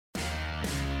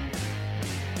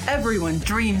Everyone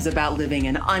dreams about living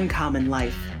an uncommon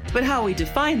life, but how we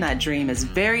define that dream is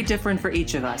very different for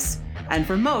each of us. And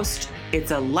for most, it's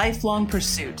a lifelong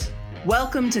pursuit.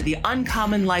 Welcome to the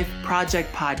Uncommon Life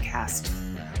Project podcast.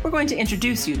 We're going to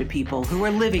introduce you to people who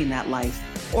are living that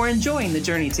life or enjoying the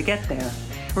journey to get there.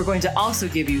 We're going to also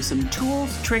give you some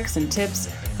tools, tricks, and tips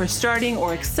for starting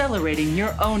or accelerating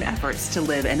your own efforts to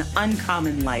live an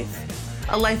uncommon life,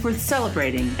 a life worth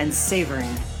celebrating and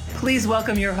savoring. Please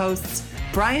welcome your hosts,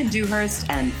 Brian Dewhurst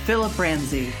and Philip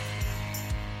Ramsey.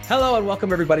 Hello and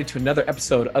welcome everybody to another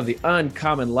episode of the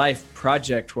Uncommon Life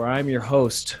Project, where I'm your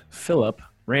host, Philip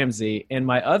Ramsey, and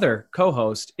my other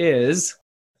co-host is...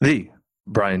 the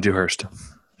Brian Dewhurst.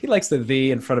 He likes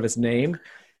the in front of his name.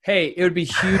 Hey, it would be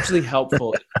hugely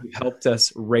helpful if you helped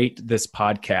us rate this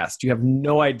podcast. You have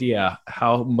no idea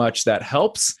how much that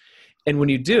helps. And when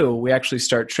you do, we actually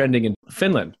start trending in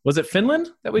Finland. Was it Finland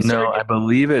that we started? No, I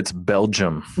believe it's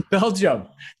Belgium. Belgium.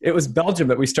 It was Belgium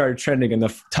that we started trending in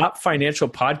the top financial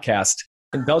podcast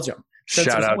in Belgium.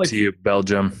 Shout out to you,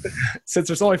 Belgium. Since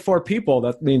there's only 4 people,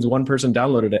 that means one person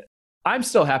downloaded it. I'm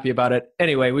still happy about it.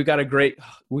 Anyway, we got a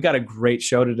great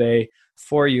show today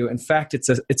for you. In fact, it's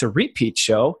a repeat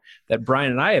show that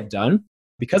Brian and I have done.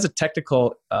 Because of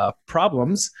technical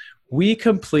problems, we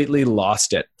completely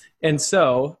lost it. And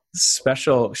so,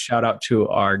 special shout out to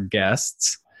our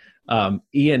guests,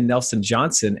 Ian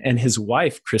Nelson-Johnson and his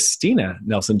wife, Christina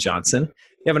Nelson-Johnson.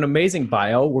 You have an amazing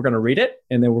bio. We're going to read it,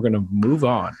 and then we're going to move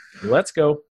on. Let's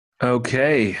go.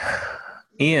 Okay.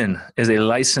 Ian is a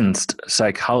licensed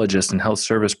psychologist and health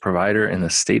service provider in the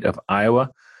state of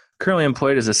Iowa, currently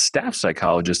employed as a staff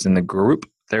psychologist in the group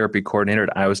therapy coordinator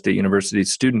at Iowa State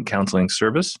University's Student Counseling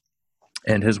Service.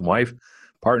 And his wife,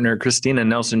 partner Christina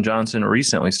Nelson-Johnson,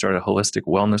 recently started a holistic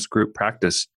wellness group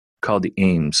practice called the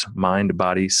AIMS, Mind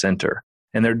Body Center.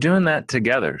 And they're doing that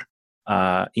together.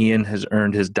 Ian has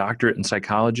earned his doctorate in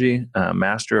psychology,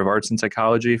 Master of Arts in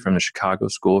Psychology from the Chicago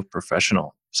School of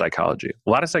Professional Psychology. A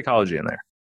lot of psychology in there.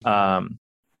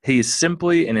 He's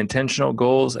simply and intentional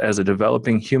goals as a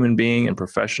developing human being and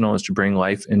professional is to bring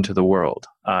life into the world.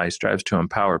 He strives to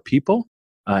empower people,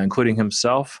 including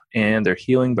himself, and their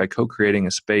healing by co-creating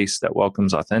a space that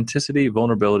welcomes authenticity,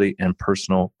 vulnerability, and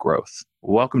personal growth.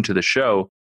 Welcome to the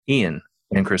show, Ian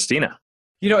and Christina.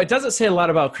 You know, it doesn't say a lot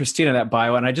about Christina in that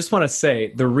bio, and I just want to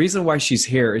say the reason why she's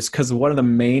here is because one of the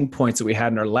main points that we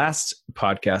had in our last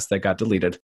podcast that got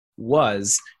deleted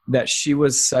was that she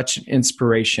was such an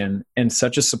inspiration and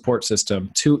such a support system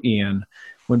to Ian.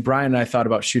 When Brian and I thought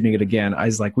about shooting it again, I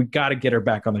was like, we got to get her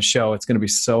back on the show. It's going to be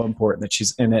so important that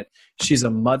she's in it. She's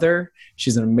a mother.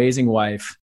 She's an amazing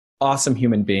wife. Awesome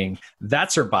human being.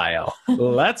 That's her bio.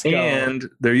 Let's go. And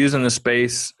they're using the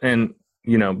space and,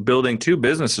 building 2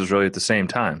 businesses really at the same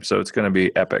time. So it's going to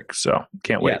be epic. So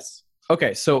can't wait. Yes.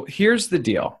 Okay. So here's the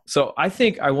deal. So I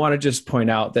think I want to just point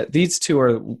out that these 2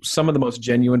 are some of the most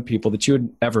genuine people that you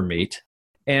would ever meet.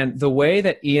 And the way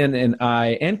that Ian and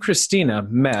I and Christina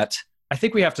met, I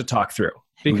think we have to talk through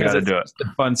because it's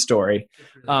a fun story.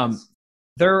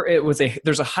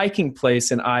 There's a hiking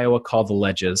place in Iowa called the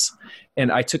Ledges,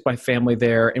 and I took my family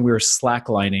there, and we were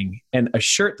slacklining, and a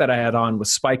shirt that I had on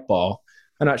was Spike Ball.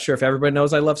 I'm not sure if everybody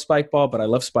knows I love Spike Ball, but I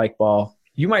love Spike Ball.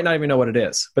 You might not even know what it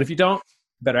is, but if you don't,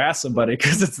 better ask somebody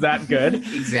because it's that good.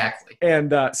 Exactly.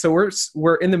 And so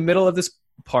we're in the middle of this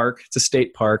park. It's a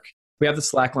state park. We have the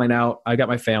slack line out. I got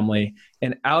my family.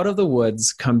 And out of the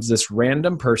woods comes this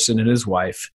random person and his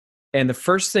wife. And the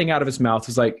first thing out of his mouth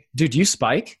was like, dude, you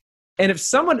spike? And if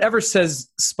someone ever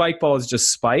says Spike Ball is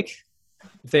just spike,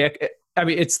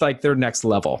 it's like their next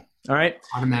level. All right?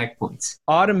 Automatic points.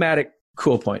 Automatic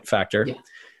cool point factor. Yeah.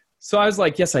 So I was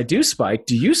like, yes, I do spike.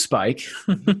 Do you spike?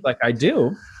 Like, I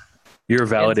do. You're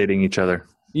validating each other.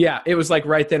 Yeah. It was like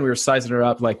right then we were sizing her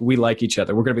up. Like, we like each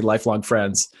other. We're going to be lifelong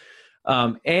friends.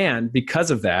 And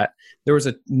because of that, there was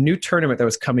a new tournament that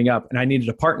was coming up and I needed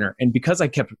a partner. And because I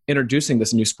kept introducing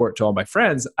this new sport to all my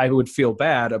friends, I would feel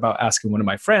bad about asking one of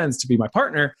my friends to be my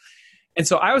partner. And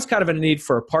so I was kind of in need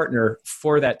for a partner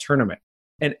for that tournament.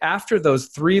 And after those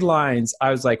 3 lines,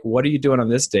 I was like, what are you doing on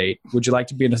this date? Would you like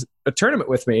to be in a tournament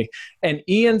with me? And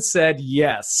Ian said,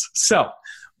 yes. So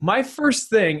my first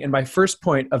thing and my first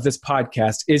point of this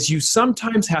podcast is you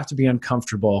sometimes have to be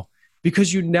uncomfortable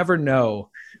because you never know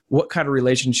what kind of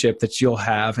relationship that you'll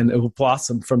have, and it will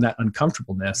blossom from that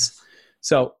uncomfortableness.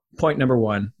 So point number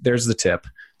 1, there's the tip.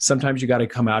 Sometimes you got to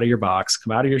come out of your box,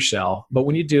 come out of your shell. But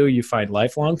when you do, you find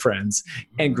lifelong friends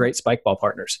and great spike ball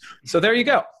partners. So there you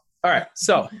go. All right.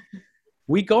 So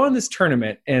we go on this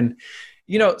tournament, and,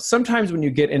 sometimes when you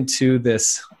get into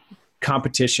this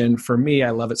competition, for me,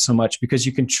 I love it so much because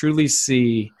you can truly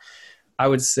see, I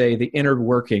would say, the inner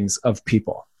workings of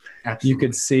people. Absolutely. You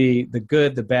could see the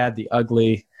good, the bad, the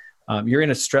ugly. You're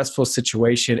in a stressful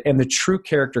situation and the true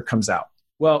character comes out.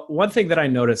 Well, one thing that I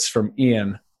noticed from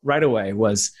Ian right away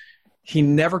was he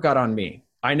never got on me.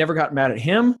 I never got mad at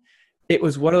him. It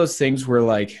was one of those things where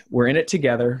like, we're in it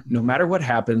together. No matter what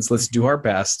happens, let's do our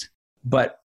best,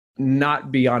 but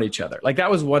not be on each other. Like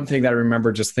that was one thing that I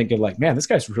remember just thinking like, man, this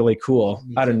guy's really cool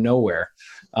out of nowhere.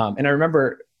 And I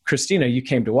remember, Christina, you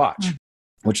came to watch,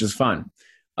 which is fun.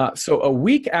 So a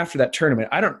week after that tournament,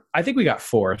 I think we got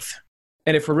fourth.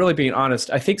 And if we're really being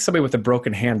honest, I think somebody with a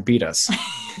broken hand beat us.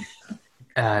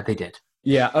 They did.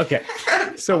 Yeah. Okay.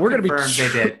 So we're going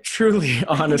to be truly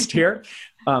honest here.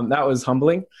 That was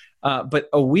humbling. But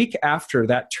a week after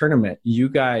that tournament, you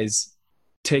guys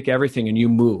take everything and you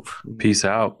move. Peace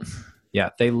out. Yeah.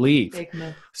 They leave. Big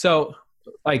move. So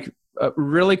like a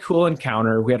really cool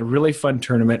encounter. We had a really fun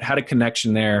tournament, had a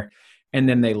connection there, and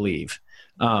then they leave.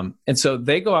 And so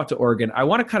they go out to Oregon. I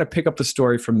want to kind of pick up the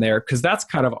story from there because that's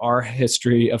kind of our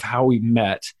history of how we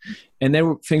met. And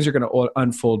then things are going to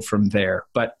unfold from there.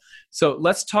 But so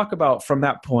let's talk about from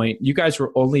that point, you guys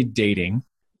were only dating.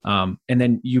 And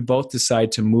then you both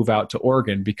decide to move out to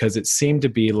Oregon because it seemed to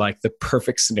be like the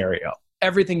perfect scenario.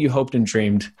 Everything you hoped and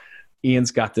dreamed. Ian's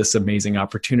got this amazing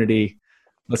opportunity.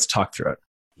 Let's talk through it.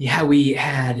 Yeah, we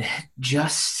had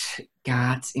just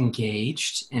got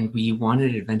engaged and we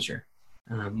wanted adventure.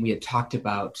 We had talked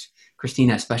about,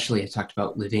 Christina especially had talked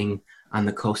about living on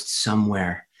the coast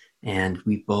somewhere. And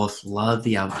we both love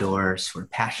the outdoors. We're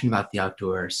passionate about the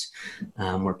outdoors.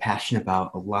 We're passionate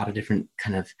about a lot of different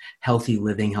kind of healthy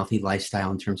living, healthy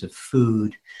lifestyle in terms of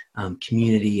food,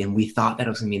 community. And we thought that it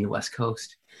was going to be in the West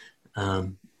Coast.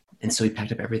 And so we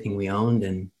packed up everything we owned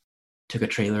and took a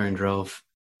trailer and drove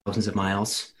thousands of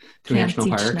miles to national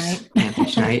parks. Camp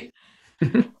each night.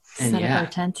 And set up our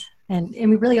tent. And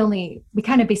we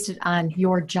kind of based it on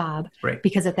your job. Right.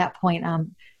 Because at that point,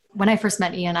 when I first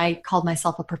met Ian, I called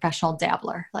myself a professional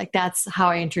dabbler. Like that's how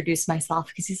I introduced myself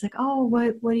because he's like, oh,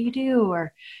 what do you do?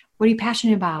 Or what are you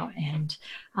passionate about?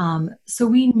 And so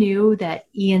we knew that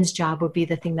Ian's job would be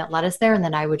the thing that led us there. And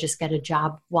then I would just get a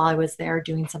job while I was there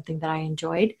doing something that I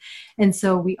enjoyed. And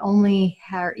so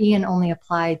Ian only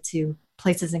applied to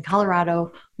places in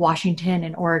Colorado, Washington,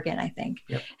 and Oregon, I think.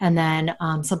 Yep. And then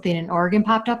something in Oregon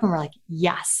popped up and we're like,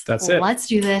 yes, let's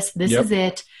do this. This is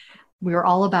it. We were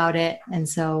all about it. And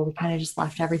so we kind of just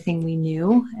left everything we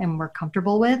knew and were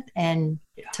comfortable with and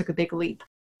took a big leap.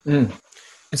 And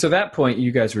so at that point,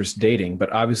 you guys were just dating,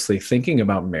 but obviously thinking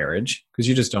about marriage because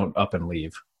you just don't up and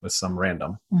leave with some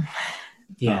random.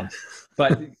 Yeah.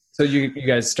 But so you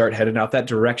guys start heading out that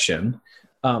direction.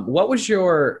 What was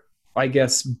your, I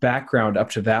guess, background up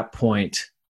to that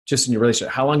point, just in your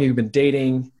relationship? How long have you been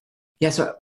dating? Yeah.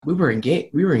 So we were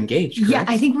engaged. Correct? Yeah,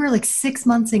 I think we were like 6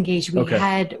 months engaged.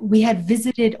 We had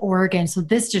visited Oregon. So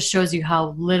this just shows you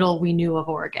how little we knew of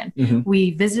Oregon. Mm-hmm.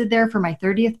 We visited there for my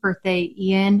 30th birthday.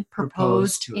 Ian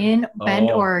proposed in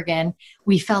Bend, Oregon.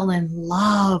 We fell in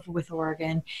love with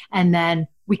Oregon. And then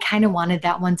we kind of wanted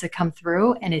that one to come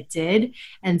through and it did.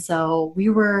 And so we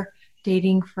were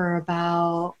dating for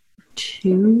about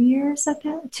 2 years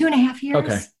 2.5 years.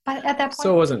 Okay. But at that point.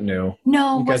 So it wasn't new.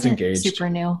 No, you guys engaged. Super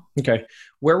new. Okay.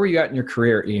 Where were you at in your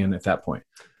career, Ian, at that point?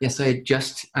 Yes, I had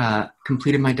just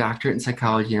completed my doctorate in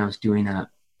psychology and I was doing a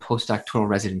postdoctoral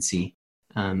residency.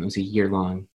 It was a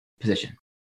year-long position.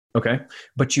 Okay.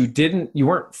 But you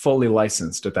weren't fully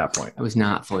licensed at that point. I was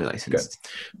not fully licensed.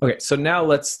 Good. Okay. So now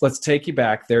let's take you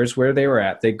back. There's where they were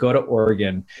at. They go to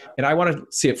Oregon. And I want to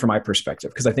see it from my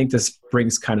perspective because I think this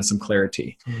brings kind of some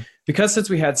clarity. Mm-hmm. Because since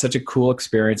we had such a cool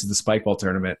experience at the spike ball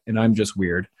tournament and I'm just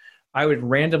weird, I would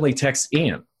randomly text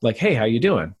Ian like, hey, how you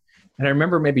doing? And I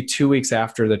remember maybe 2 weeks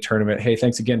after the tournament, hey,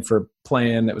 thanks again for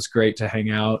playing. It was great to hang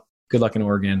out. Good luck in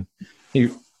Oregon.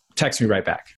 He texted me right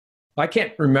back. I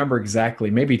can't remember exactly,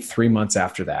 maybe 3 months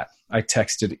after that, I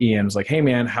texted Ian, was like, hey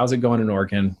man, how's it going in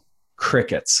Oregon?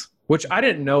 Crickets, which I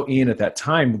didn't know Ian at that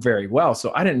time very well.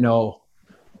 So I didn't know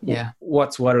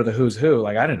what's what or the who's who.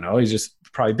 Like, I didn't know. He's just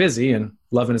probably busy and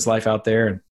loving his life out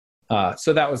there. And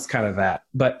so that was kind of that.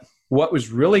 But what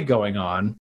was really going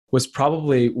on was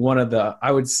probably one of the,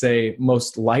 I would say,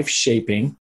 most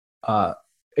life-shaping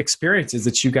experiences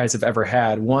that you guys have ever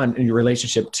had. One, in your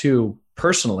relationship. Two,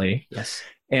 personally. Yes.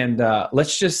 And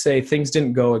let's just say things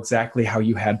didn't go exactly how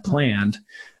you had planned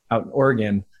out in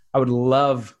Oregon. I would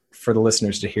love for the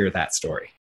listeners to hear that story.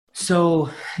 So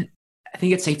I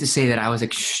think it's safe to say that I was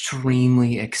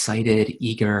extremely excited,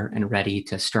 eager, and ready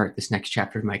to start this next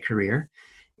chapter of my career.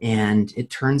 And it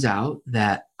turns out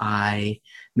that I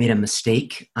made a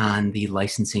mistake on the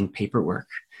licensing paperwork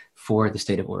for the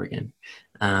state of Oregon.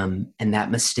 And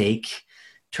that mistake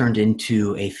turned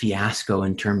into a fiasco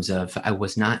in terms of I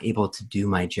was not able to do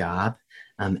my job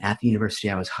at the university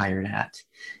I was hired at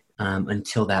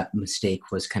until that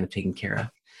mistake was kind of taken care of.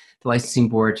 The licensing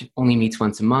board only meets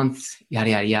once a month, yada,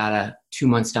 yada, yada. 2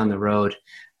 months down the road,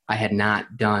 I had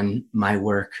not done my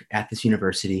work at this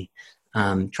university,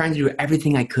 trying to do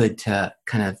everything I could to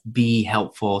kind of be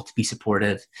helpful, to be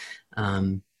supportive,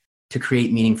 to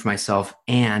create meaning for myself.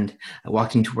 And I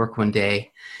walked into work one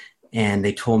day and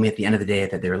they told me at the end of the day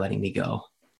that they were letting me go.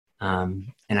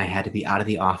 And I had to be out of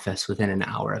the office within an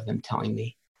hour of them telling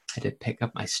me. I had to pick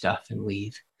up my stuff and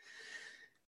leave.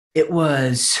 It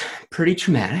was pretty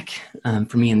traumatic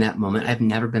for me in that moment. I've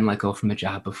never been let go from a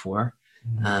job before.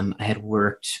 I had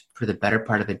worked for the better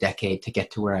part of a decade to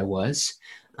get to where I was,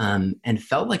 and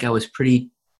felt like I was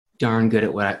pretty darn good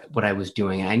at what I was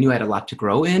doing. I knew I had a lot to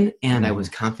grow in, and I was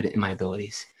confident in my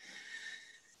abilities.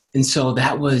 And so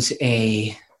that was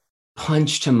a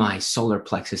punch to my solar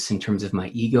plexus in terms of my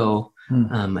ego,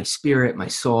 my spirit, my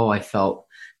soul. I felt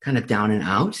kind of down and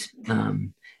out.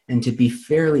 And to be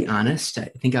fairly honest,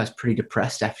 I think I was pretty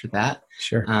depressed after that.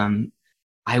 Sure.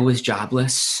 I was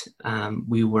jobless.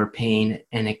 We were paying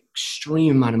an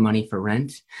extreme amount of money for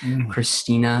rent.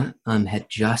 Christina had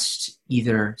just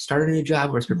either started a new job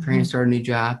or was preparing to start a new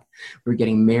job. We were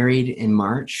getting married in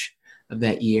March of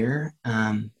that year.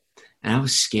 And I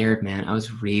was scared, man. I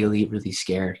was really, really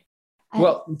scared.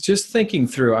 Well, just thinking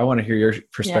through, I want to hear your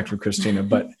perspective, Christina,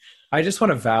 but I just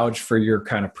want to vouch for your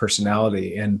kind of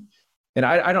personality. And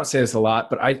I don't say this a lot,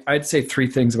 but I'd say 3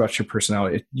 things about your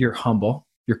personality. You're humble,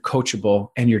 you're coachable,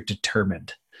 and you're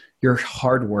determined. You're a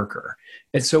hard worker.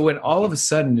 And so when all of a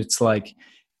sudden it's like,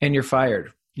 and you're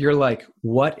fired, you're like,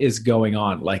 what is going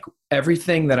on? Like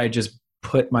everything that I just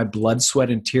put my blood, sweat,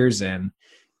 and tears in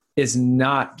is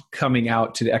not coming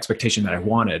out to the expectation that I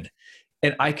wanted.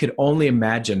 And I could only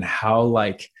imagine how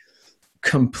like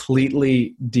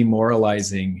completely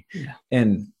demoralizing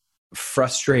and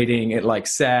frustrating and like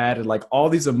sad and like all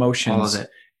these emotions, all of it.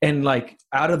 And like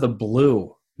out of the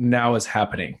blue now is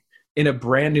happening in a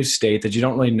brand new state that you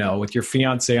don't really know with your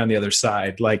fiance on the other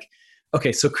side. Like,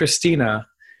 okay, so Christina,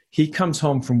 he comes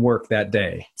home from work that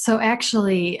day. So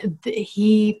actually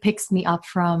he picks me up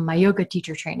from my yoga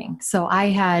teacher training. So I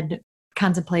had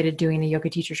contemplated doing the yoga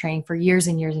teacher training for years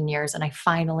and years and years. And I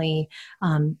finally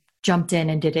jumped in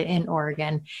and did it in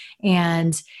Oregon.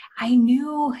 And I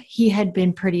knew he had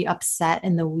been pretty upset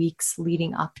in the weeks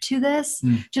leading up to this,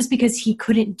 just because he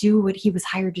couldn't do what he was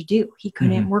hired to do. He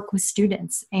couldn't work with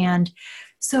students. And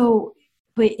so,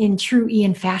 but in true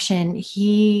Ian fashion,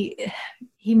 he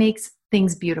makes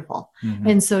things beautiful.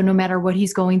 And so no matter what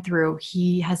he's going through,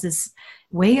 he has this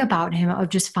way about him of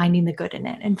just finding the good in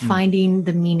it and finding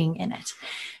the meaning in it.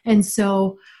 And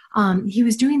so he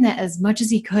was doing that as much as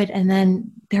he could. And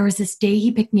then there was this day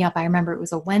he picked me up. I remember it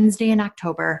was a Wednesday in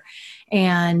October.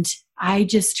 And I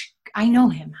know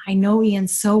him. I know Ian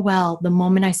so well. The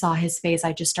moment I saw his face,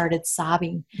 I just started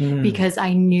sobbing because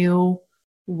I knew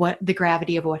what the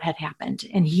gravity of what had happened.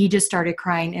 And he just started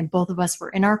crying. And both of us were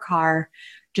in our car,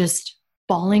 just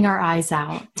bawling our eyes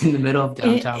out. In the middle of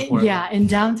downtown Portland. Yeah, in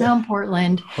downtown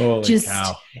Portland. Holy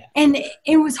cow. And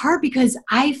it was hard because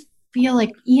I feel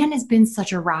like Ian has been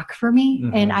such a rock for me,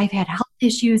 and I've had health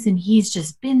issues and he's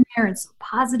just been there and so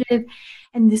positive.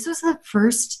 And this was the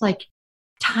first like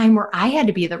time where I had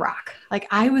to be the rock. Like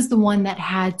I was the one that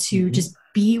had to just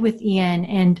be with Ian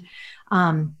and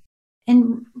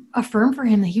affirm for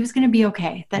him that he was going to be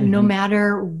okay, that no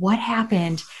matter what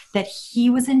happened, that he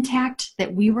was intact,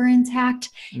 that we were intact,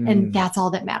 and that's all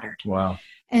that mattered. Wow.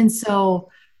 And so,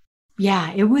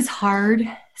 yeah, it was hard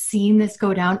seeing this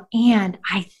go down. And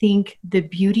I think the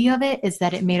beauty of it is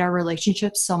that it made our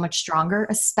relationship so much stronger,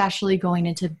 especially going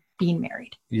into being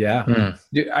married. Yeah.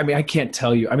 Dude, I mean, I can't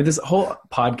tell you. I mean, this whole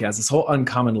podcast, this whole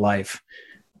Uncommon Life,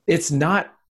 it's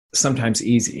not sometimes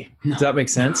easy. Does that make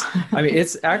sense? I mean,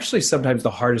 it's actually sometimes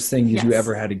the hardest thing you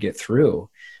ever had to get through.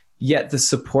 Yet the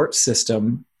support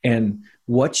system and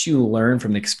what you learn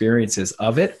from the experiences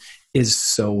of it is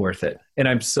so worth it. And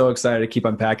I'm so excited to keep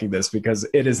unpacking this because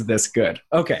it is this good.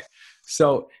 Okay.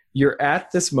 So you're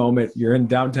at this moment, you're in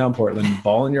downtown Portland,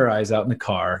 bawling your eyes out in the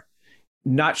car,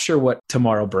 not sure what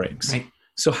tomorrow brings. Right.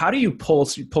 So how do you pull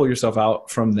yourself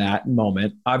out from that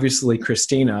moment? Obviously,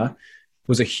 Christina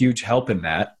was a huge help in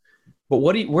that. But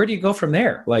where do you go from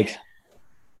there? Like,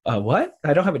 what?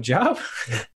 I don't have a job?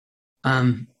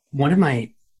 One of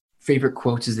my favorite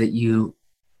quotes is that you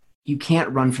can't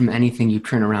run from anything you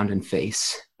turn around and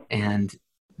face. And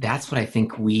that's what I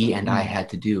think we and I had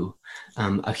to do.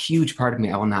 A huge part of me,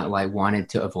 I will not lie, wanted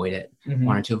to avoid it,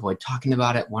 wanted to avoid talking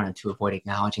about it, wanted to avoid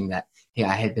acknowledging that, hey,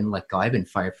 I had been let go. I'd been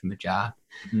fired from a job.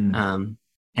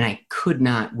 And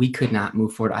we could not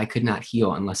move forward. I could not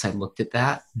heal unless I looked at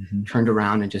that, turned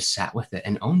around and just sat with it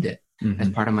and owned it as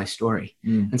part of my story.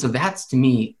 And so that's, to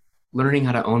me, learning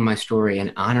how to own my story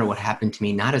and honor what happened to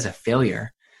me, not as a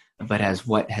failure, but as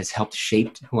what has helped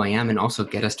shape who I am and also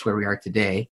get us to where we are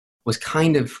today, was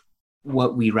kind of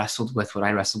what I wrestled with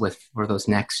for those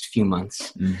next few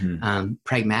months.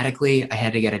 Pragmatically, I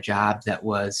had to get a job that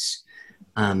was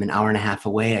an hour and a half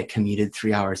away. I commuted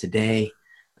 3 hours a day,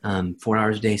 4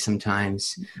 hours a day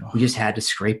sometimes. We just had to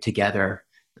scrape together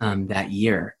that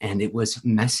year. And it was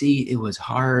messy. It was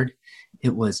hard.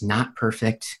 It was not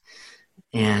perfect.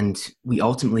 And we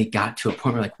ultimately got to a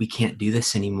point where, like, we can't do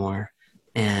this anymore.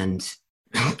 And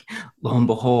lo and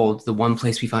behold, the one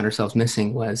place we found ourselves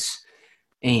missing was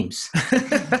Ames,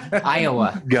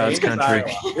 Iowa. God's country.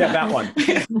 Iowa. Yeah, that one.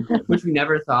 Which we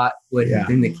never thought would have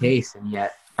been the case. And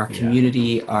yet our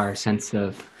community, our sense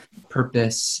of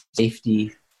purpose,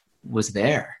 safety was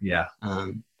there. Yeah.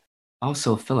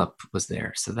 Also, Philip was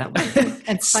there. So that was...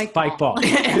 and Spike ball.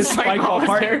 And Spike ball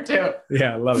partner too.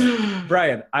 Yeah, I love it.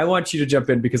 Brian, I want you to jump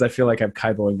in because I feel like I'm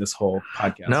Kaiboing this whole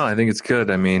podcast. No, I think it's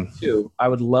good. I mean, I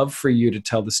would love for you to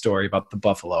tell the story about the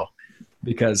buffalo,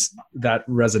 because that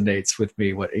resonates with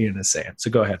me, what Ian is saying. So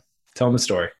go ahead. Tell him the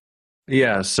story.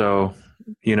 Yeah. So,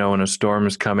 when a storm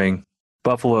is coming,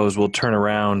 buffaloes will turn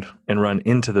around and run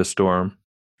into the storm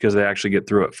because they actually get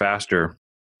through it faster,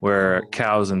 where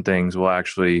cows and things will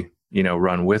actually,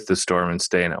 run with the storm and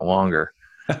stay in it longer.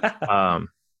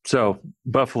 So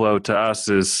buffalo to us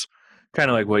is kind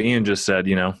of like what Ian just said,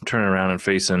 turning around and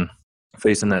facing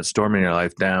that storm in your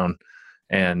life down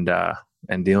and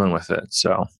dealing with it.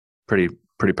 So pretty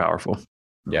powerful.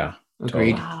 Yeah.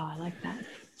 Agreed. Wow, I like that.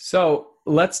 So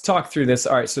let's talk through this.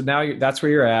 All right. So now that's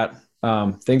where you're at.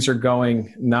 Things are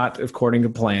going not according to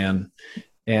plan.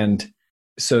 And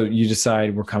so you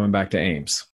decide we're coming back to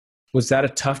Ames. Was that a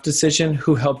tough decision?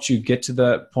 Who helped you get to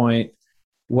the point?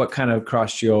 What kind of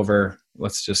crossed you over?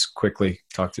 Let's just quickly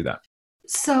talk through that.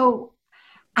 So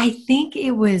I think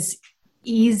it was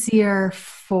easier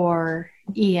for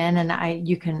Ian, and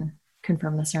you can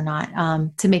confirm this or not,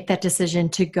 to make that decision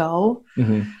to go.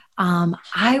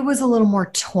 I was a little more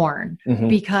torn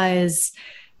because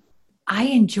I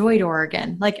enjoyed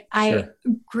Oregon. Like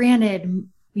granted,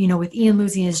 with Ian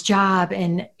losing his job,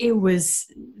 and it was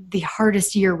the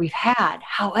hardest year we've had.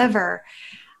 However,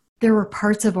 there were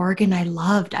parts of Oregon I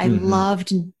loved. I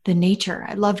loved the nature.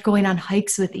 I loved going on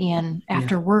hikes with Ian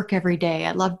after work every day.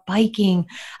 I loved biking.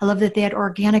 I loved that they had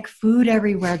organic food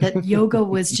everywhere, that yoga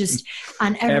was just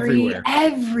on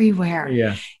everywhere.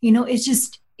 Yeah.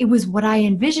 It was what I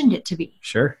envisioned it to be.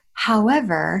 Sure.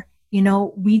 However,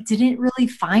 we didn't really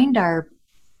find our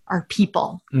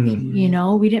people. We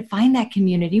didn't find that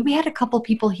community. We had a couple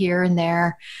people here and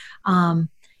there.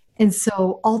 And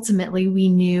so ultimately we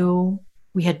knew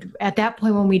we had, at that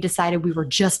point when we decided, we were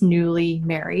just newly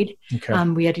married. Okay.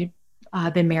 We had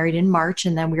been married in March,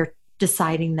 and then we were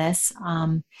deciding this.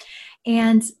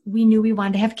 And we knew we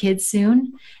wanted to have kids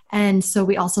soon. And so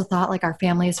we also thought, like, our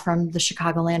family is from the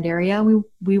Chicagoland area.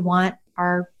 We want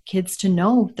our kids to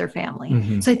know their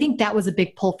family. So I think that was a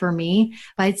big pull for me.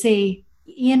 But I'd say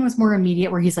Ian was more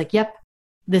immediate, where he's like, yep,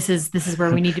 this is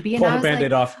where we need to be. And Pull I the was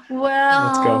Band-Aid off. Well,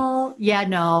 let's go. Yeah,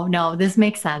 no, this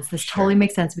makes sense. This totally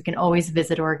makes sense. We can always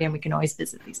visit Oregon. We can always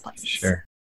visit these places. Sure.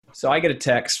 So I get a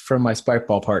text from my spike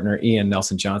ball partner, Ian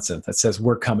Nelson-Johnson, that says,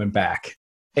 we're coming back.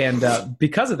 And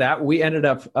because of that, we ended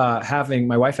up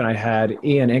my wife and I had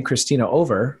Ian and Christina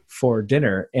over for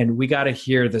dinner, and we got to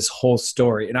hear this whole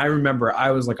story. And I remember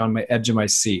I was like on my edge of my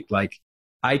seat. Like,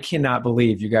 I cannot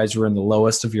believe you guys were in the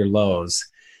lowest of your lows.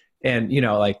 And,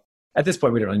 at this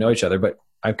point, we don't really know each other, but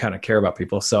I kind of care about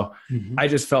people. So I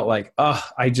just felt like,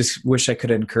 I just wish I could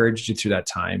have encouraged you through that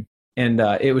time. And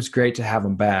it was great to have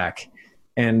them back.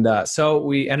 And so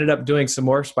we ended up doing some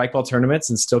more spike ball tournaments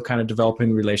and still kind of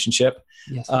developing a relationship.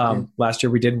 Yes, last year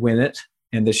we did win it.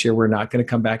 And this year we're not going to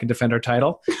come back and defend our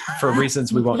title for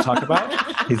reasons we won't talk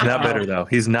about. He's not bitter, though.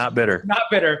 He's not bitter. Not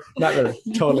bitter.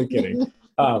 Totally kidding.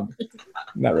 Not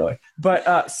really.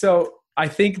 But so I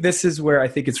think this is where I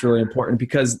think it's really important,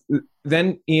 because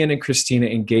then Ian and Christina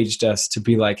engaged us to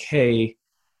be like, hey,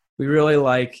 we really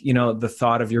like, the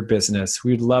thought of your business.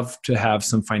 We'd love to have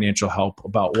some financial help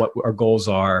about what our goals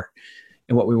are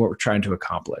and what we're trying to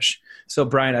accomplish. So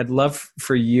Brian, I'd love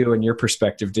for you and your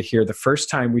perspective to hear the first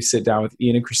time we sit down with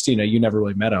Ian and Christina. You never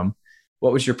really met them.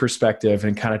 What was your perspective,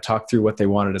 and kind of talk through what they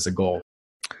wanted as a goal?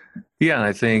 Yeah, and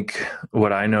I think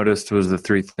what I noticed was the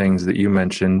three things that you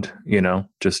mentioned,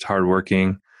 just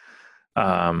hardworking.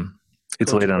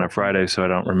 It's late on a Friday, so I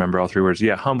don't remember all three words.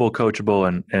 Yeah, humble, coachable,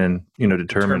 and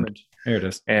determined. There it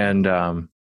is. And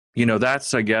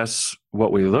that's, I guess,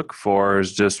 what we look for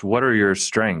is just what are your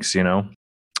strengths, and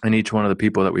each one of the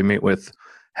people that we meet with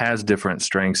has different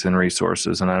strengths and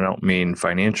resources. And I don't mean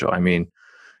financial, I mean,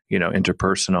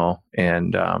 interpersonal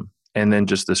and then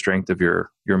just the strength of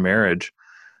your marriage,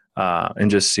 and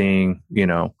just seeing,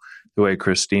 the way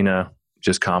Christina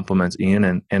just compliments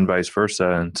Ian and vice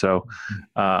versa. And so,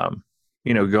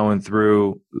 going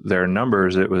through their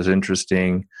numbers, it was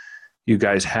interesting. You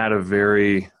guys had a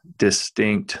very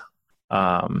distinct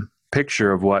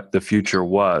picture of what the future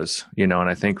was, and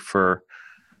I think for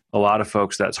a lot of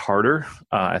folks that's harder.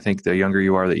 I think the younger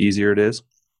you are, the easier it is.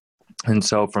 And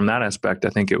so from that aspect, I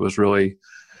think it was really,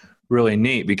 really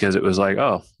neat because it was like,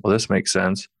 oh, well, this makes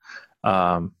sense.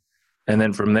 And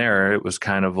then from there, it was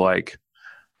kind of like,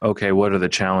 okay, what are the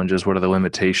challenges? What are the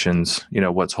limitations?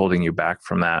 What's holding you back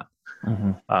from that?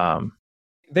 Mm-hmm.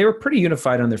 They were pretty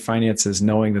unified on their finances,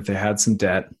 knowing that they had some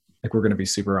debt. Like, we're going to be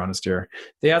super honest here.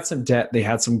 They had some debt. They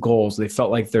had some goals. They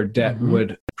felt like their debt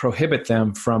would prohibit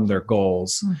them from their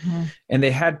goals. Mm-hmm. And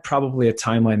they had probably a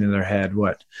timeline in their head,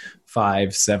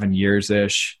 5-7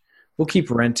 years-ish. We'll keep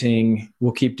renting.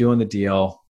 We'll keep doing the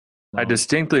deal. I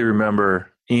distinctly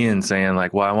remember Ian saying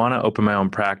like, well, I want to open my own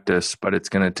practice, but it's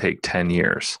going to take 10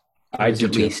 years. I do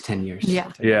at least 10 years.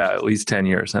 Yeah. Yeah, at least 10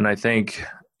 years. And I think,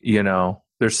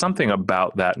 there's something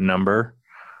about that number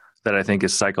that I think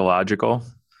is psychological.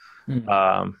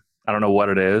 I don't know what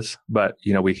it is, but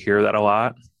we hear that a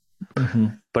lot. Mm-hmm.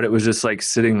 But it was just like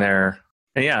sitting there,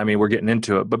 and yeah, I mean, we're getting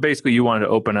into it, but basically you wanted to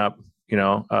open up,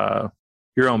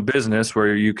 your own business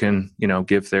where you can,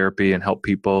 give therapy and help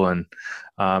people and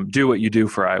do what you do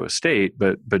for Iowa State,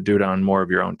 but do it on more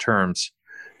of your own terms.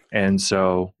 And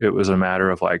so it was a matter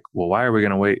of like, well, why are we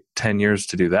going to wait 10 years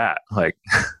to do that? Like,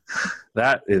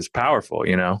 that is powerful,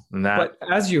 and that. But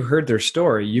as you heard their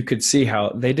story, you could see how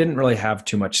they didn't really have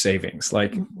too much savings,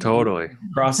 like totally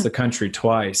across the country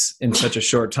twice in such a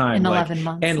short time, in 11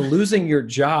 months, and losing your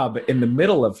job in the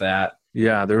middle of that.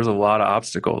 Yeah, there was a lot of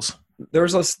obstacles. There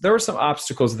were some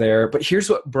obstacles there, but here's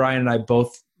what Brian and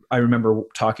I remember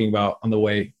talking about on the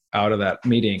way out of that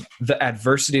meeting: the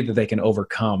adversity that they can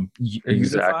overcome.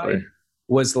 Exactly.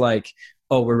 Was like,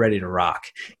 oh, we're ready to rock.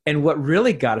 And what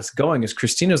really got us going is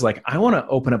Christina's like, I want to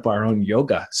open up our own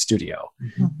yoga studio.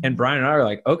 Mm-hmm. And Brian and I are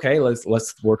like, okay,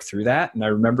 let's work through that. And I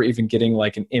remember even getting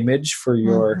like an image for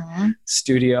your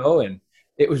studio, and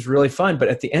it was really fun. But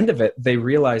at the end of it, they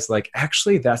realized like,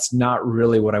 actually, that's not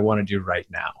really what I want to do right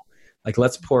now. Like,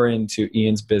 let's pour into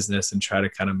Ian's business and try to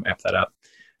kind of map that up.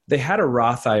 They had a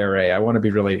Roth IRA. I want to be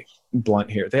really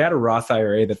blunt here. They had a Roth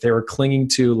IRA that they were clinging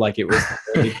to like it was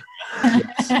very,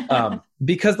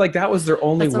 because like that was their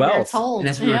only wealth. And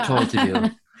that's what we were told to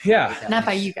do. Yeah. Not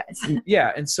by you guys.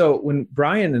 Yeah. And so when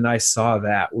Brian and I saw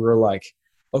that, we were like,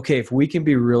 okay, if we can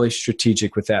be really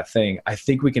strategic with that thing, I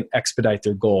think we can expedite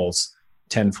their goals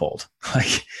tenfold.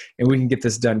 Like, and we can get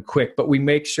this done quick, but we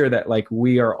make sure that like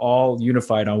we are all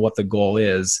unified on what the goal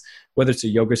is, whether it's a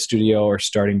yoga studio or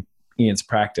starting Ian's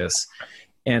practice.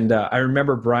 And I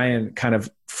remember Brian kind of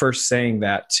first saying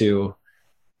that to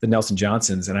the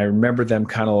Nelson-Johnsons, and I remember them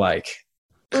kind of like,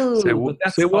 say what?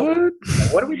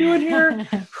 What are we doing here?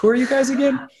 Who are you guys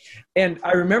again? And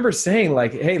I remember saying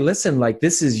like, hey, listen, like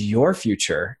this is your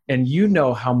future, and you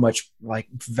know how much like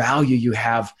value you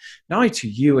have, not only to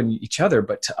you and each other,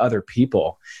 but to other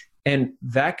people. And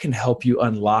that can help you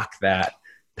unlock that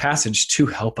passage to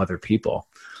help other people.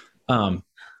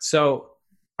 So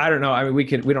I don't know. I mean, we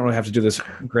don't really have to do this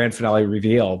grand finale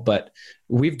reveal, but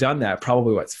we've done that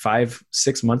probably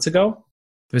 5-6 months ago.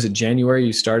 Was it January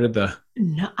you started the?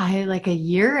 No, like a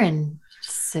year and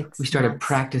 6 We started months.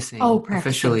 practicing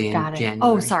officially in January.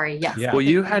 Oh, sorry. Yes. Yeah. Well,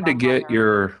 you had to get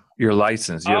your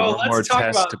license. You have one more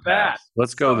test to pass.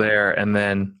 Let's go there. And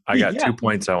then I got 2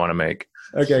 points I want to make.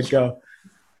 Okay, go.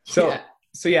 So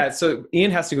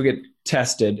Ian has to go get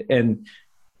tested, and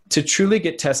to truly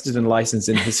get tested and licensed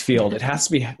in his field, it has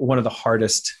to be one of the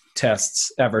hardest tests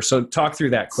ever. So talk through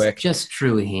that quick. Just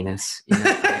truly heinous.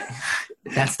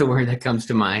 That's the word that comes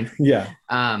to mind. Yeah.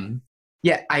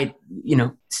 I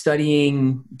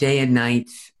studying day and night.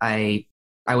 I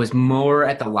was more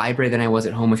at the library than I was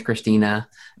at home with Christina.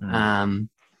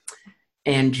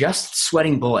 And just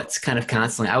sweating bullets kind of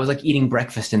constantly. I was like eating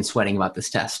breakfast and sweating about this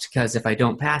test, because if I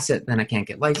don't pass it, then I can't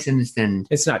get licensed, and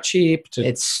it's not cheap.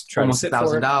 It's almost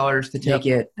 $1,000 to take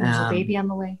it. There's a baby on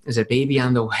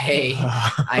the way.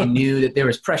 I knew that there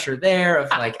was pressure there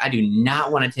of like, I do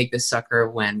not want to take this sucker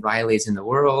when Riley's in the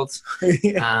world.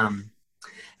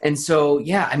 And so,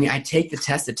 I take the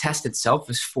test. The test itself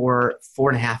is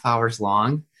 4.5 hours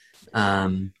long.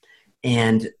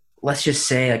 And let's just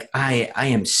say like, I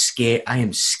am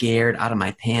scared out of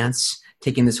my pants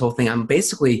taking this whole thing.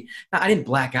 I didn't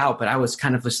black out, but I was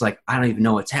kind of just like, I don't even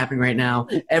know what's happening right now.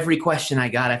 Every question I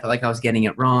got, I felt like I was getting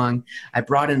it wrong. I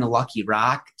brought in a lucky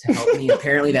rock to help me.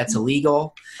 Apparently that's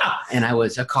illegal. And I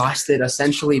was accosted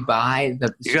essentially by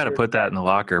the... You got to put that in the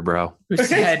locker, bro. Who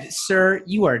said, sir,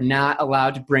 you are not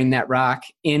allowed to bring that rock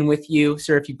in with you.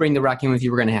 Sir, if you bring the rock in with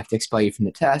you, we're going to have to expel you from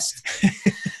the test.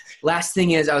 Last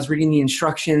thing is, I was reading the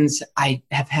instructions. I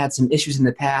have had some issues in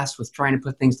the past with trying to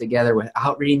put things together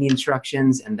without reading the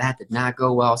instructions, and that did not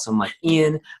go well. So I'm like,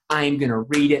 Ian, I'm going to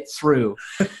read it through.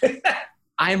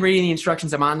 I'm reading the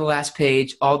instructions. I'm on the last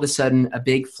page. All of a sudden, a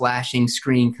big flashing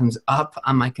screen comes up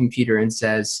on my computer and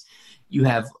says, you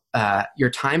have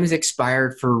your time has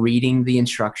expired for reading the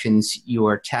instructions.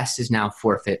 Your test is now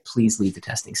forfeit. Please leave the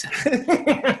testing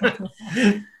center.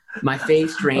 My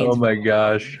face drains. Oh my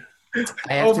gosh.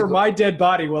 Over my dead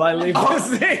body will I leave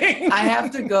this thing. I have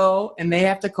to go, and they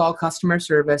have to call customer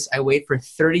service. I wait for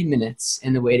 30 minutes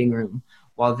in the waiting room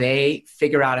while they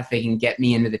figure out if they can get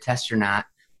me into the test or not,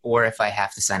 or if I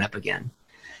have to sign up again.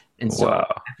 And so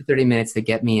after 30 minutes, they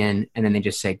get me in, and then they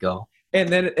just say, go. And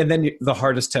then the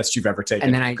hardest test you've ever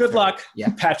taken. And then good luck. Yeah.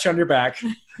 Pat you on your back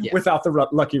without the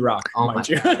lucky rock, mind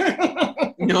you.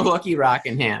 No lucky rock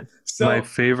in hand. So, my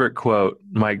favorite quote,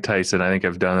 Mike Tyson, I think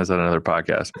I've done this on another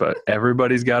podcast, but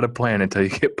everybody's got a plan until you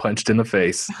get punched in the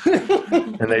face.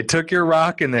 And they took your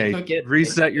rock and they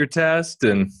reset your test,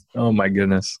 and oh my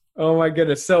goodness. Oh my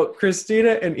goodness. So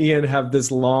Christina and Ian have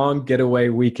this long getaway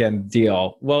weekend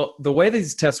deal. Well, the way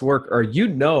these tests work are,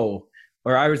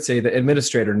 or I would say the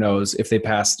administrator knows if they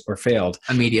passed or failed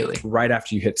immediately right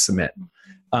after you hit submit.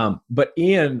 But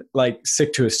Ian, like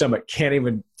sick to his stomach, can't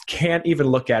even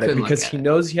look at it because he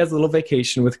knows he has a little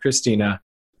vacation with Christina,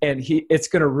 and it's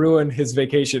going to ruin his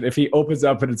vacation if he opens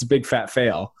up and it's a big fat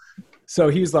fail. So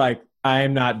he's like,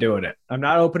 I'm not doing it. I'm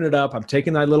not opening it up. I'm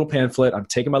taking that little pamphlet. I'm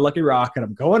taking my lucky rock and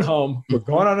I'm going home. We're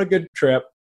going on a good trip.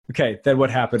 Okay. Then what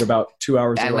happened about 2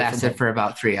 hours? I lasted for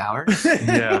about 3 hours.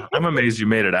 Yeah. I'm amazed you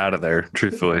made it out of there,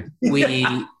 truthfully. We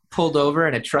pulled over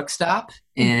at a truck stop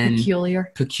in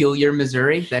Peculiar,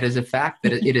 Missouri. That is a fact.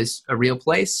 That it is a real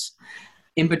place.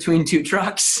 In between two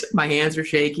trucks, my hands are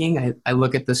shaking. I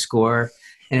look at the score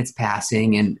and it's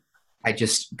passing, and I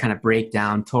just kind of break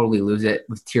down, totally lose it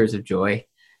with tears of joy.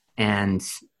 And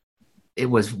it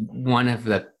was one of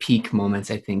the peak moments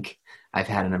I think I've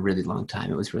had in a really long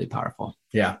time. It was really powerful.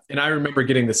 Yeah. And I remember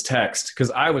getting this text because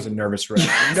I was a nervous wreck,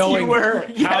 knowing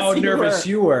how nervous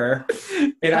you were.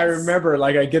 And I remember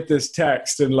I get this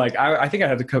text and I think I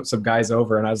had to come some guys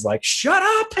over and I was like, shut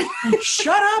up.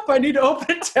 I need to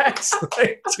open a text.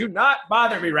 Do not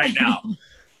bother me right now.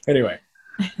 Anyway,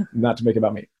 not to make it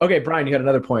about me. Okay, Brian, you had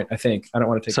another point, I think. I don't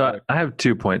want to take So I have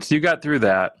 2 points. You got through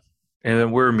that, and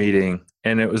then we're meeting,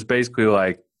 and it was basically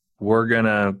like, we're going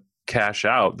to cash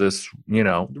out this,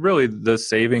 really the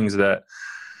savings that,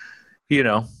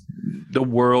 the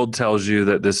world tells you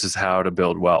that this is how to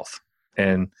build wealth.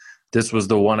 And this was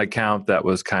the one account that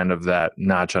was kind of that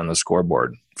notch on the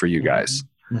scoreboard for you guys.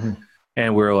 Mm-hmm.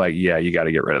 And we were like, yeah, you got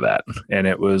to get rid of that. And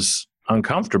it was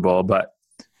uncomfortable, but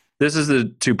this is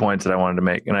the 2 points that I wanted to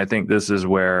make. And I think this is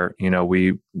where,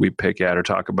 we pick at or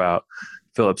talk about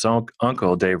Philip's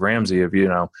uncle, Dave Ramsey, of,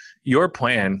 your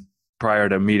plan prior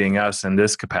to meeting us in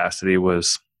this capacity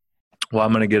was, well,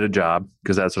 I'm going to get a job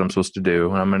because that's what I'm supposed to do.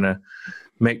 And I'm going to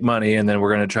make money, and then we're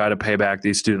going to try to pay back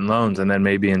these student loans. And then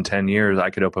maybe in 10 years, I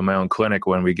could open my own clinic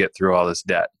when we get through all this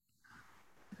debt.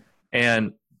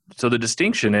 And so the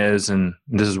distinction is, and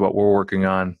this is what we're working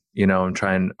on, and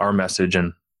trying our message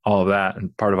and all of that.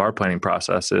 And part of our planning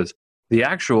process is the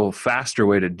actual faster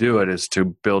way to do it is to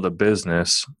build a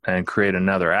business and create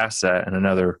another asset and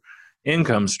another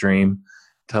income stream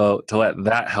to let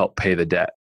that help pay the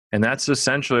debt. And that's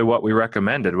essentially what we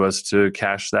recommended, was to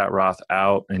cash that Roth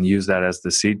out and use that as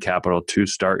the seed capital to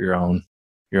start your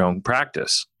own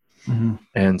practice. Mm-hmm.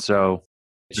 And so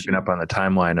picking up on the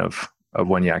timeline of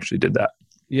when you actually did that.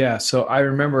 Yeah. So I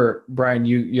remember, Brian,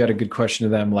 you had a good question to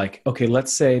them. Like, okay,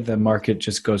 let's say the market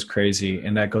just goes crazy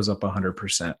and that goes up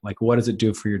 100%. Like, what does it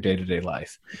do for your day-to-day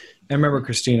life? I remember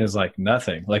Christina's like,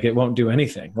 nothing. Like, it won't do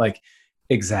anything. Like,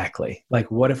 exactly. Like,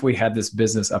 what if we had this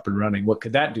business up and running? What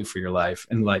could that do for your life?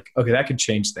 And okay, that could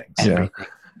change things. Yeah.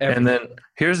 And then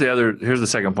here's the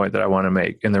second point that I want to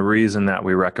make. And the reason that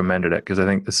we recommended it, because I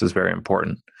think this is very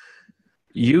important.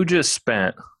 You just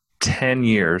spent 10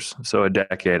 years, so a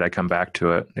decade, I come back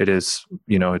to it. It is,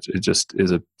 it just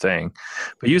is a thing.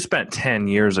 But you spent 10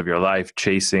 years of your life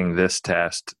chasing this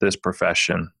test, this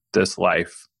profession, this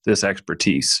life, this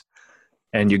expertise.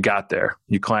 And you got there,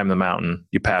 you climbed the mountain,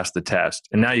 you passed the test,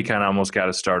 and now you kind of almost got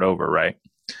to start over, right?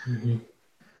 Mm-hmm.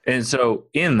 And so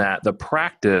in that, the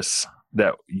practice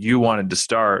that you wanted to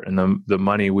start and the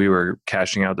money we were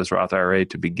cashing out this Roth IRA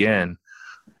to begin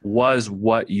was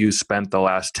what you spent the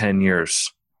last 10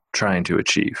 years trying to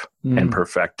achieve and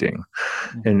perfecting.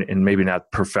 And maybe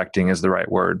not perfecting is the right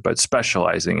word, but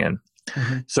specializing in.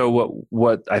 So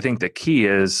what I think the key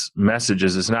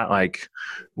messages is not like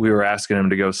we were asking him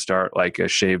to go start like a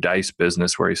shaved ice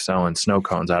business where he's selling snow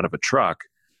cones out of a truck.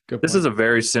 This is a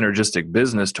very synergistic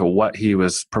business to what he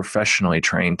was professionally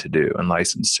trained to do and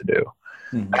licensed to do.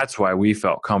 That's why we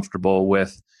felt comfortable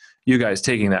with you guys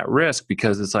taking that risk,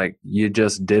 because it's like, you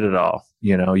just did it all.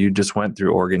 You know, you just went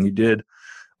through Oregon, you did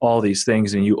all these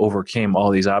things and you overcame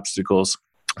all these obstacles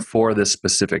for this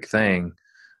specific thing.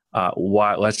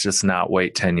 Why? Let's just not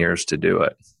wait 10 years to do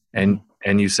it. And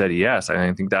you said yes.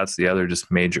 I think that's the other just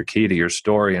major key to your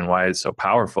story and why it's so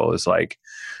powerful is like,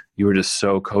 you were just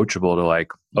so coachable to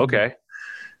like, okay,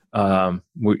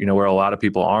 where a lot of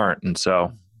people aren't. And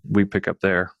so we pick up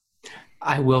there.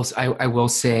 I will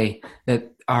say that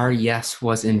our yes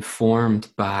was informed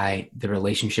by the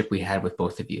relationship we had with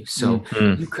both of you. So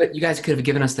you guys could have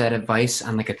given us that advice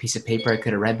on like a piece of paper. I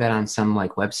could have read that on some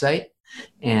like website,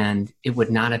 and it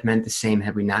would not have meant the same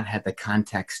had we not had the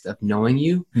context of knowing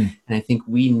you. And I think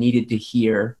we needed to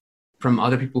hear from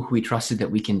other people who we trusted that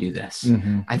we can do this.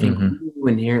 I think we knew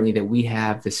inherently that we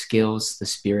have the skills, the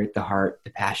spirit, the heart,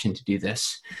 the passion to do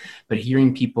this. But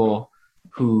hearing people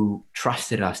who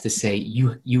trusted us to say,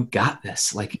 you got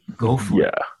this, like go for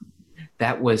it.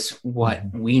 That was what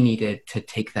we needed to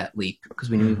take that leap, because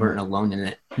we knew we weren't alone in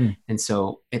it. And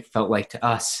so it felt like to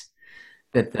us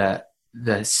that the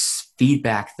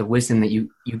feedback, the wisdom that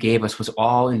you gave us was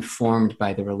all informed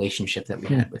by the relationship that we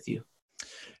had with you.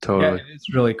 Totally. Yeah,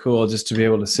 it's really cool just to be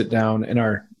able to sit down in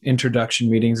our introduction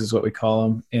meetings is what we call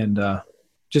them. And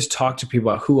just talk to people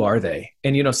about who are they.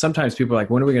 And, sometimes people are like,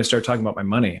 when are we going to start talking about my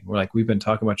money? And we're like, we've been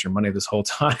talking about your money this whole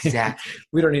time. Exactly.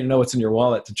 We don't even know what's in your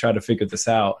wallet to try to figure this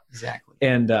out. Exactly.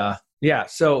 And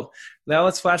so now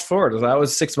let's flash forward. That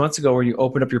was 6 months ago where you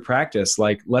opened up your practice.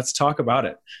 Like, let's talk about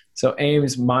it. So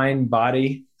AIM's Mind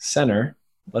Body Center.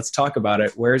 Let's talk about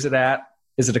it. Where is it at?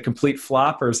 Is it a complete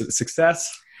flop or is it a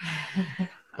success?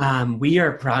 We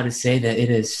are proud to say that it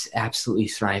is absolutely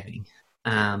thriving.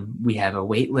 We have a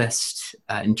wait list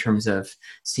in terms of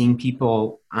seeing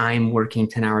people. I'm working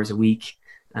 10 hours a week.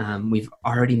 We've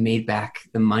already made back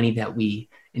the money that we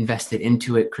invested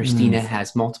into it. Christina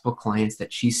has multiple clients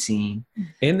that she's seen.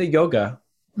 In the yoga,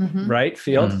 right,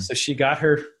 field. So she got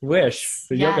her wish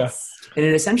for yoga. And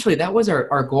essentially that was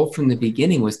our goal from the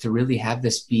beginning, was to really have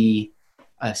this be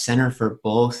a center for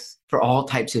all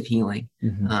types of healing.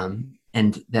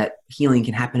 And that healing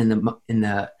can happen in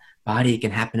the body, it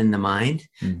can happen in the mind.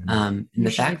 And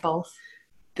the fact both.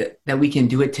 That we can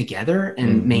do it together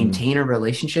and maintain a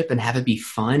relationship and have it be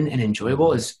fun and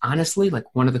enjoyable is honestly like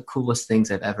one of the coolest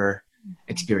things I've ever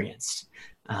experienced.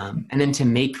 And then to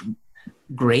make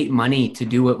great money to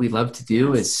do what we love to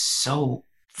do is so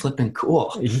flipping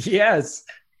cool. Yes.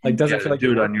 Like, doesn't feel like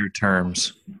do it on your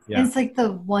terms. Yeah. It's like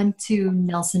the 1-2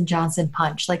 Nelson-Johnson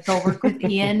punch. Like they'll work with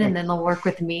Ian and then they'll work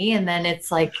with me. And then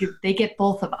it's like, they get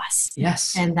both of us.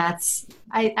 Yes. And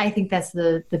I think that's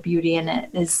the beauty in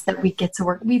it, is that we get to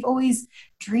work. We've always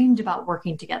dreamed about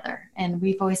working together. And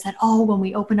we've always said, when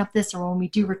we open up this, or when we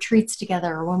do retreats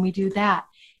together, or when we do that.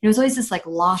 It was always this like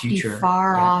lofty,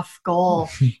 far off goal.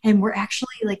 And we're actually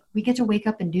like, we get to wake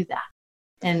up and do that.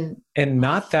 And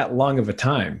not that long of a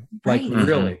time, like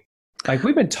really, like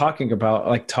we've been talking about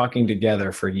like talking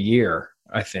together for a year,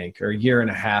 I think, or a year and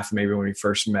a half, maybe when we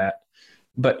first met.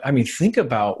 But I mean, think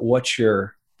about what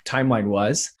your timeline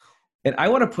was. And I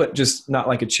want to put just not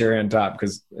like a cherry on top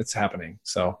because it's happening.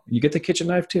 So you get the kitchen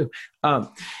knife too.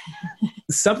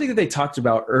 Something that they talked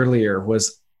about earlier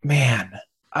was, man,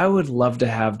 I would love to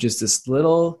have just this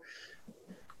little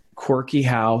quirky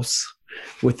house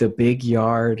with a big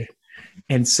yard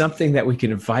and something that we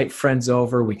can invite friends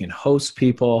over. We can host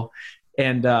people.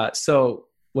 And so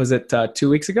was it 2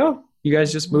 weeks ago? You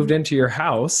guys just moved into your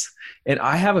house. And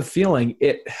I have a feeling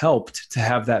it helped to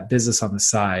have that business on the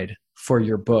side for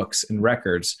your books and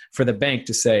records, for the bank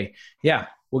to say, yeah,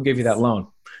 we'll give you that loan.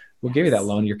 We'll give you that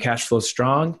loan. Your cash flow's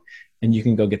strong and you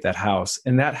can go get that house.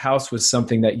 And that house was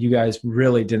something that you guys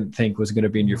really didn't think was going to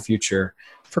be in your future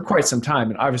for quite some time.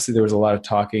 And obviously there was a lot of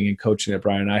talking and coaching that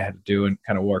Brian and I had to do and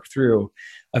kind of work through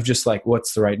of just like,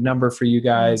 what's the right number for you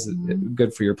guys?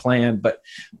 Good for your plan. But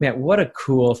man, what a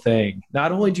cool thing.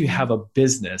 Not only do you have a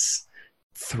business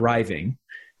thriving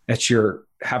that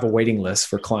have a waiting list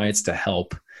for clients to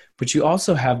help, but you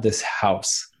also have this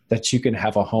house that you can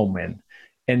have a home in.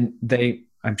 And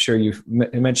I'm sure you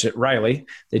mentioned it, Riley,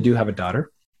 they do have a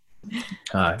daughter.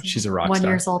 She's a rock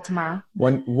star. 1 year old tomorrow.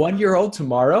 1 year old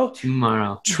tomorrow?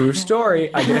 Tomorrow. True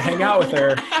story. I'm going to hang out with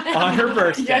her on her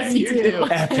birthday. Yes, you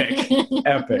do.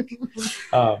 Epic.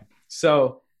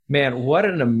 So, man, what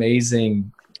an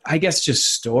amazing, I guess,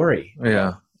 just story.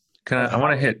 Yeah. I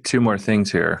want to hit two more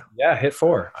things here. Yeah, hit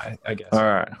 4, I guess. All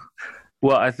right.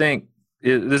 Well, I think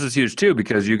this is huge too,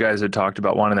 because you guys had talked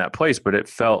about wanting that place, but it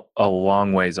felt a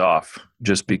long ways off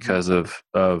just because of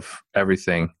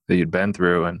everything that you'd been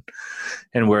through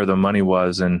and where the money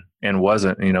was and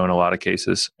wasn't, in a lot of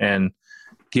cases. And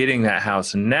getting that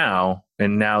house now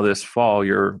this fall,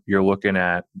 you're looking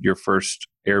at your first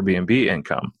Airbnb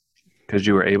income because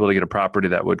you were able to get a property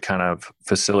that would kind of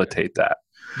facilitate that.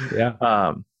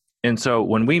 Yeah. And so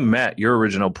when we met, your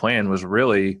original plan was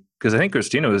really, because I think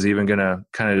Christina was even going to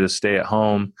kind of just stay at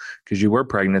home because you were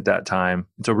pregnant at that time.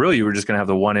 And so really you were just going to have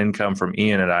the one income from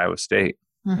Ian at Iowa State.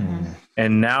 Mm-hmm.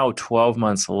 And now 12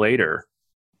 months later,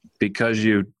 because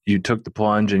you took the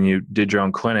plunge and you did your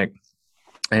own clinic,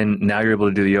 and now you're able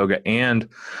to do the yoga and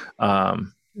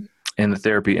the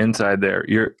therapy inside there,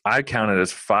 I count it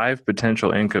as 5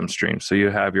 potential income streams. So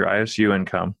you have your ISU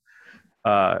income,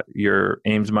 your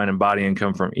Ames Mind and Body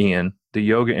income from Ian, the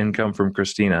yoga income from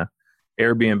Christina,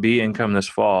 Airbnb income this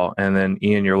fall, and then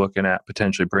Ian, you're looking at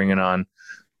potentially bringing on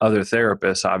other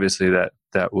therapists, obviously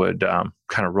that would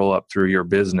kind of roll up through your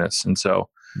business. And so,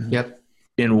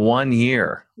 in 1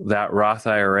 year, that Roth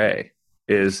IRA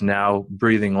is now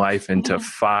breathing life into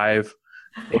 5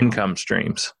 income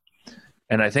streams.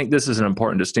 And I think this is an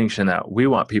important distinction that we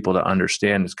want people to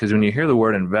understand, is because when you hear the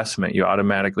word investment, you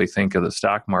automatically think of the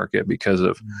stock market because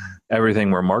of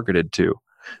everything we're marketed to.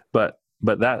 But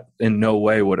that in no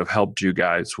way would have helped you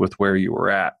guys with where you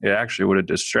were at. It actually would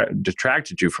have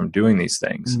detracted you from doing these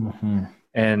things. Mm-hmm.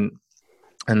 And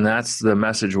that's the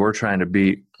message we're trying to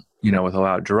beat, with a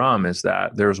loud drum, is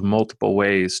that there's multiple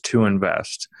ways to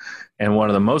invest. And one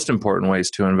of the most important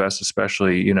ways to invest,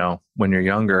 especially, when you're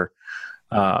younger,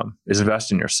 is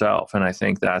invest in yourself. And I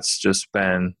think that's just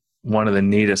been one of the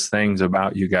neatest things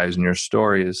about you guys and your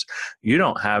story is you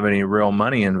don't have any real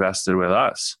money invested with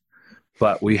us,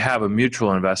 but we have a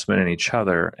mutual investment in each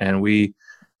other. And we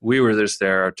were just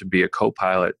there to be a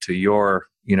co-pilot to your,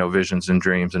 visions and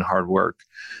dreams and hard work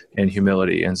and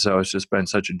humility. And so it's just been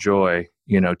such a joy,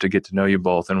 to get to know you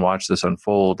both and watch this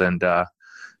unfold and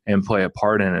play a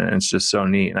part in it. And it's just so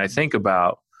neat. And I think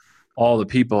about all the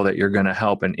people that you're going to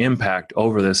help and impact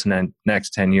over this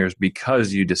next 10 years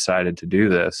because you decided to do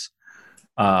this.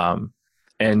 And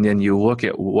then you look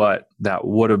at what that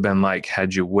would have been like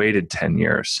had you waited 10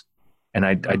 years. And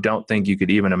I don't think you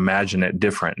could even imagine it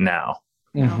different now.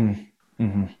 Mm-hmm.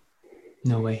 Mm-hmm.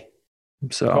 No way.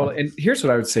 So, well, and here's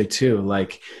what I would say too.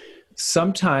 Like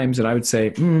sometimes, and I would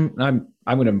say, I'm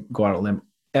going to go out on a limb.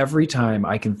 Every time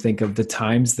I can think of the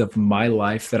times of my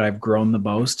life that I've grown the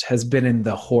most has been in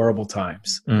the horrible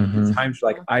times. Mm-hmm. Times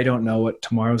like I don't know what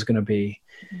tomorrow's going to be.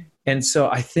 And so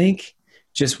I think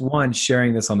just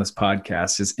sharing this on this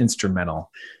podcast is instrumental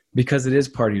because it is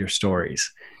part of your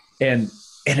stories. And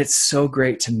it's so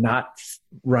great to not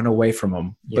run away from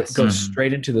them, but go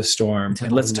straight into the storm.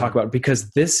 And let's talk about it, because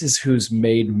this is who's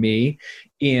made me,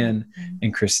 Ian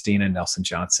and Christina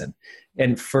Nelson-Johnson.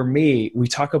 And for me, we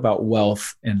talk about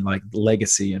wealth and like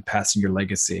legacy and passing your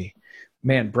legacy.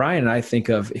 Man, Brian and I think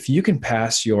of, if you can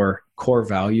pass your core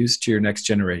values to your next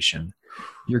generation,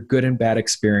 your good and bad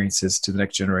experiences to the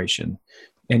next generation,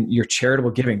 and your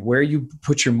charitable giving, where you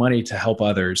put your money to help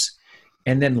others.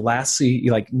 And then lastly,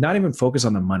 you not even focus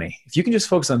on the money. If you can just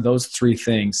focus on those 3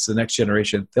 things to the next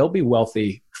generation, they'll be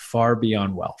wealthy far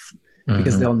beyond wealth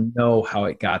because they'll know how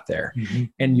it got there. Mm-hmm.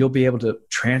 And you'll be able to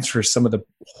transfer some of the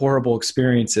horrible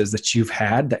experiences that you've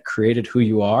had that created who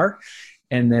you are.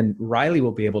 And then Riley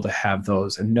will be able to have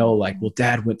those and know well,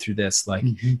 Dad went through this.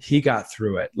 He got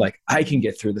through it. I can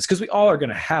get through this, because we all are going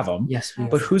to have them. Yes.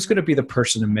 But who's going to be the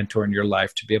person and mentor in your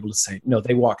life to be able to say, no,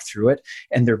 they walked through it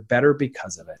and they're better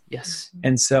because of it. Yes.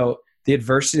 And so the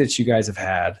adversity that you guys have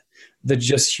had, the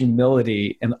just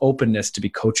humility and openness to be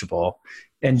coachable,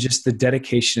 and just the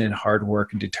dedication and hard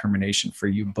work and determination for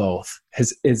you both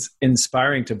is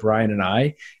inspiring to Brian and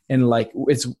I. And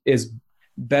is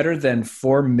better than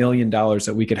 $4 million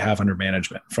that we could have under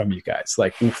management from you guys,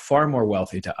 far more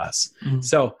wealthy to us. Mm-hmm.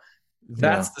 So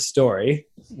that's the story.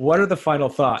 What are the final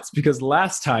thoughts? Because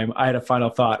last time I had a final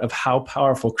thought of how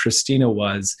powerful Christina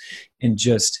was in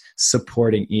just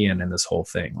supporting Ian in this whole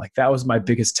thing. That was my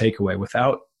biggest takeaway.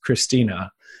 Without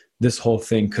Christina, this whole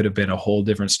thing could have been a whole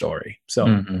different story.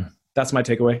 So that's my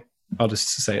takeaway. I'll just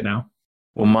say it now.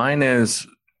 Well, mine is,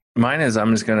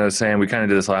 I'm just going to say, and we kind of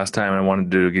did this last time and I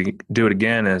wanted to do it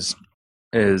again, is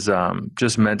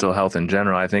just mental health in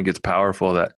general. I think it's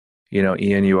powerful that,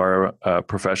 Ian, you are a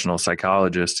professional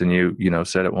psychologist, and you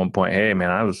said at one point, hey man,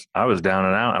 I was down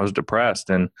and out. I was depressed.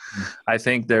 And I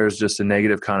think there's just a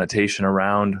negative connotation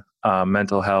around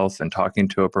mental health and talking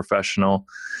to a professional.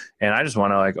 And I just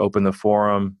want to open the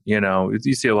forum.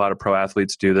 You see a lot of pro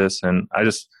athletes do this. And I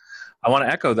want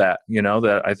to echo that,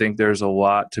 that I think there's a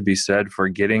lot to be said for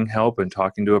getting help and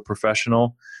talking to a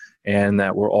professional, and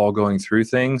that we're all going through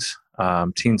things.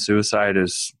 Teen suicide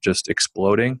is just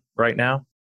exploding right now.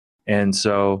 And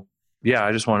so, yeah,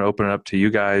 I just want to open it up to you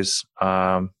guys.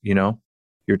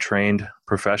 You're trained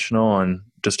professional, and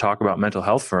just talk about mental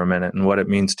health for a minute and what it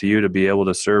means to you to be able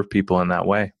to serve people in that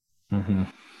way. Mm-hmm.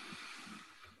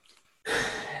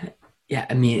 Yeah,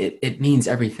 I mean, it means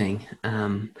everything.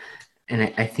 And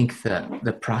I think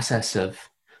the process of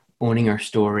owning our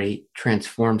story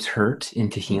transforms hurt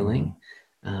into healing.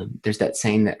 There's that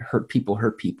saying that hurt people.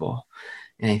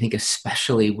 And I think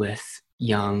especially with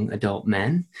young adult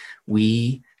men,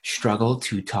 we struggle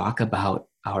to talk about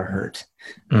our hurt.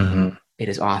 Mm-hmm. It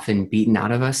is often beaten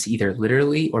out of us, either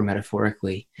literally or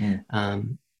metaphorically,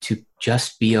 to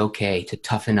just be okay, to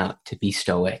toughen up, to be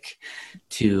stoic,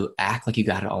 to act like you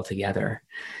got it all together.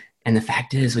 And the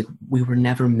fact is, we were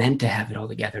never meant to have it all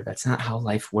together. That's not how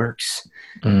life works.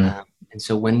 And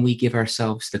so when we give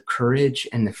ourselves the courage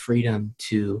and the freedom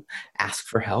to ask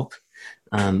for help,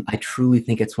 I truly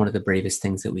think it's one of the bravest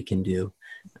things that we can do.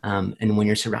 And when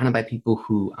you're surrounded by people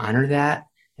who honor that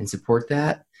and support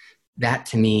that, that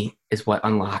to me is what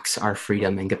unlocks our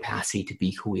freedom and capacity to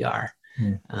be who we are.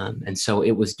 And so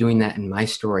it was doing that in my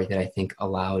story that I think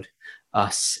allowed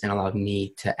us and allowed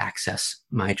me to access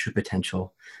my true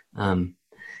potential.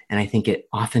 And I think it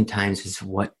oftentimes is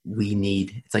what we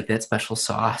need. It's like that special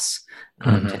sauce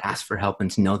to ask for help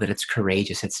and to know that it's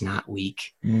courageous. It's not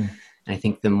weak. And I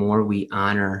think the more we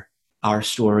honor our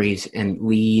stories and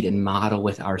lead and model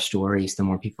with our stories, the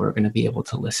more people are going to be able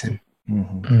to listen.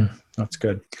 That's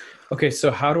good. Okay.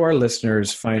 So how do our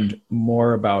listeners find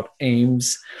more about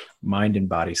AIMS Mind and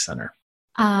Body Center?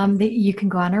 You can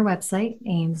go on our website,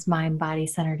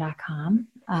 aimsmindbodycenter.com.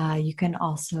 You can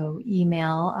also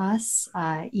email us,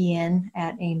 Ian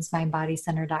at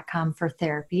aimsmindbodycenter.com for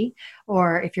therapy.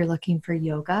 Or if you're looking for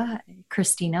yoga,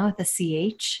 Christina with a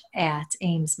CH at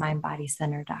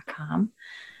aimsmindbodycenter.com.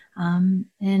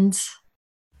 And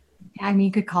I mean,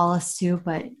 you could call us too,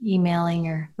 but emailing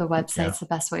or the website's the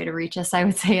best way to reach us, I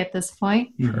would say at this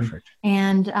point. Perfect.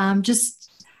 And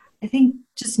I think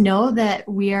just know that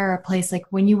we are a place, like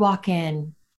when you walk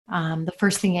in, the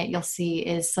first thing that you'll see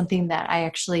is something that I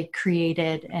actually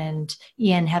created, and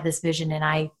Ian had this vision and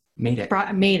I made it.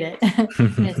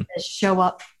 It says, show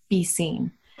up, be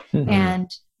seen.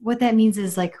 And what that means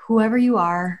is whoever you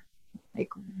are,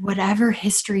 whatever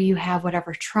history you have,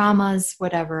 whatever traumas,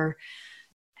 whatever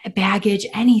baggage,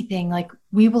 anything,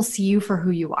 we will see you for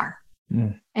who you are.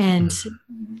 And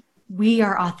we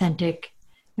are authentic,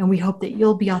 and we hope that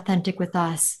you'll be authentic with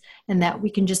us, and that we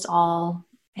can just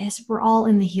as we're all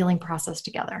in the healing process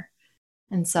together.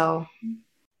 And so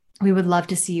we would love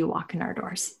to see you walk in our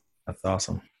doors. That's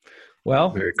awesome.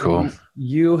 Well, very cool.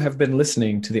 You have been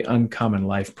listening to the Uncommon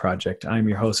Life Project. I'm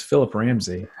your host, Philip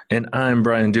Ramsey. And I'm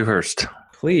Brian Dewhurst.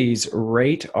 Please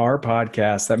rate our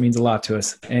podcast. That means a lot to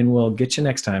us. And we'll get you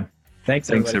next time. Thanks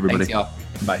everybody. Thanks, y'all.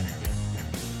 Bye.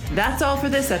 That's all for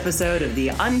this episode of the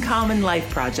Uncommon Life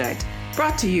Project,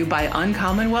 brought to you by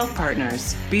Uncommon Wealth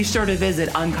Partners. Be sure to visit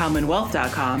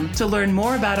uncommonwealth.com to learn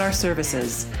more about our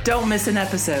services. Don't miss an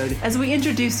episode as we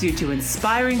introduce you to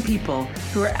inspiring people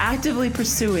who are actively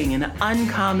pursuing an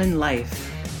uncommon life.